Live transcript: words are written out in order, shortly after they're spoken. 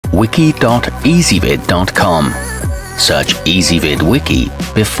wiki.ezvid.com. Search Ezvid Wiki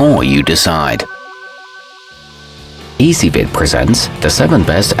before you decide. Ezvid presents the 7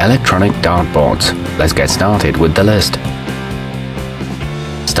 best electronic dartboards. Let's get started with the list.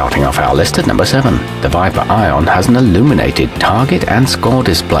 Starting off our list at number 7, the Viper Ion has an illuminated target and score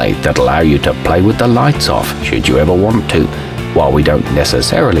display that allow you to play with the lights off should you ever want to. While we don't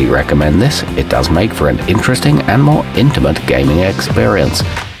necessarily recommend this, it does make for an interesting and more intimate gaming experience.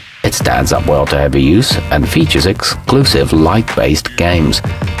 It stands up well to heavy use and features exclusive light-based games,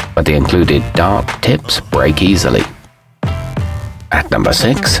 but the included dart tips break easily. At number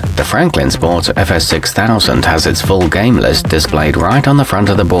 6, the Franklin Sports FS6000 has its full game list displayed right on the front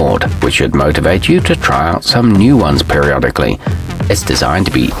of the board, which should motivate you to try out some new ones periodically. It's designed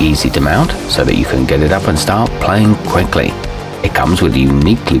to be easy to mount so that you can get it up and start playing quickly. It comes with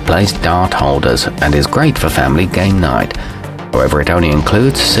uniquely placed dart holders and is great for family game night. However, it only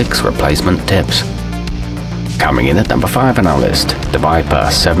includes 6 replacement tips. Coming in at number 5 on our list, the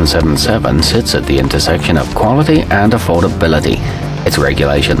Viper 777 sits at the intersection of quality and affordability. It's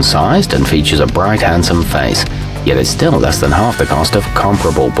regulation-sized and features a bright, handsome face, yet it's still less than half the cost of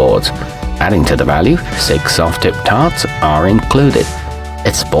comparable boards. Adding to the value, 6 soft-tip darts are included.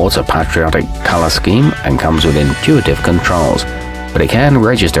 It sports a patriotic color scheme and comes with intuitive controls, but it can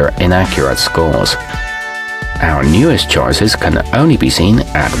register inaccurate scores. Our newest choices can only be seen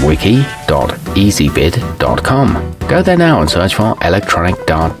at wiki.ezvid.com. Go there now and search for electronic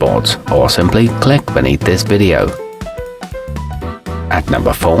dartboards, or simply click beneath this video. At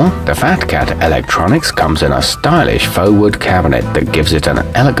number 4, the Fat Cat Electronix comes in a stylish faux wood cabinet that gives it an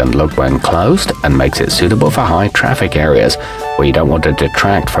elegant look when closed and makes it suitable for high traffic areas where you don't want to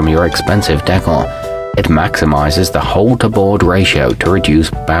detract from your expensive decor. It maximizes the hold-to-board ratio to reduce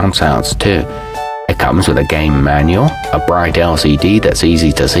bounce-outs too. It comes with a game manual, a bright LCD that's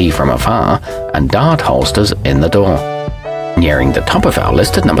easy to see from afar, and dart holsters in the door. Nearing the top of our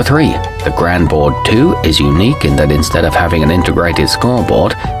list at number 3, the Gran Board 2 is unique in that instead of having an integrated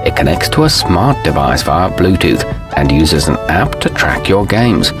scoreboard, it connects to a smart device via Bluetooth and uses an app to track your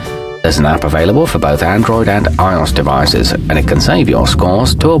games. There's an app available for both Android and iOS devices, and it can save your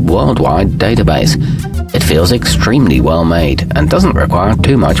scores to a worldwide database. It feels extremely well made and doesn't require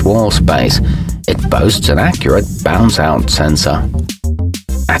too much wall space. It boasts an accurate bounce-out sensor.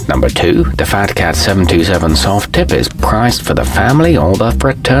 At number 2, the Fat Cat 727 soft tip is priced for the family or the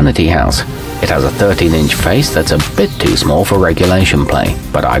fraternity house. It has a 13-inch face that's a bit too small for regulation play,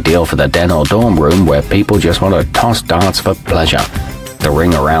 but ideal for the den or dorm room where people just want to toss darts for pleasure. The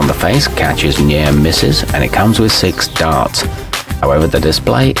ring around the face catches near misses, and it comes with 6 darts. However, the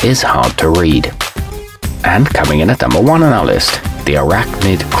display is hard to read. And coming in at number 1 on our list, the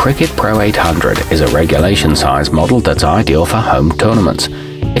Arachnid Cricket Pro 800 is a regulation-size model that's ideal for home tournaments.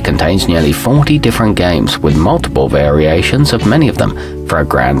 It contains nearly 40 different games with multiple variations of many of them for a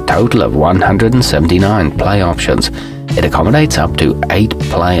grand total of 179 play options. It accommodates up to 8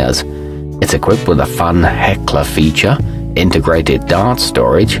 players. It's equipped with a fun heckler feature, integrated dart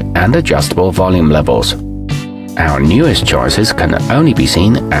storage, and adjustable volume levels. Our newest choices can only be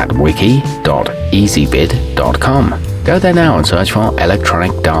seen at wiki.ezvid.com. Go there now and search for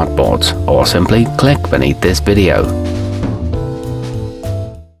electronic dartboards, or simply click beneath this video.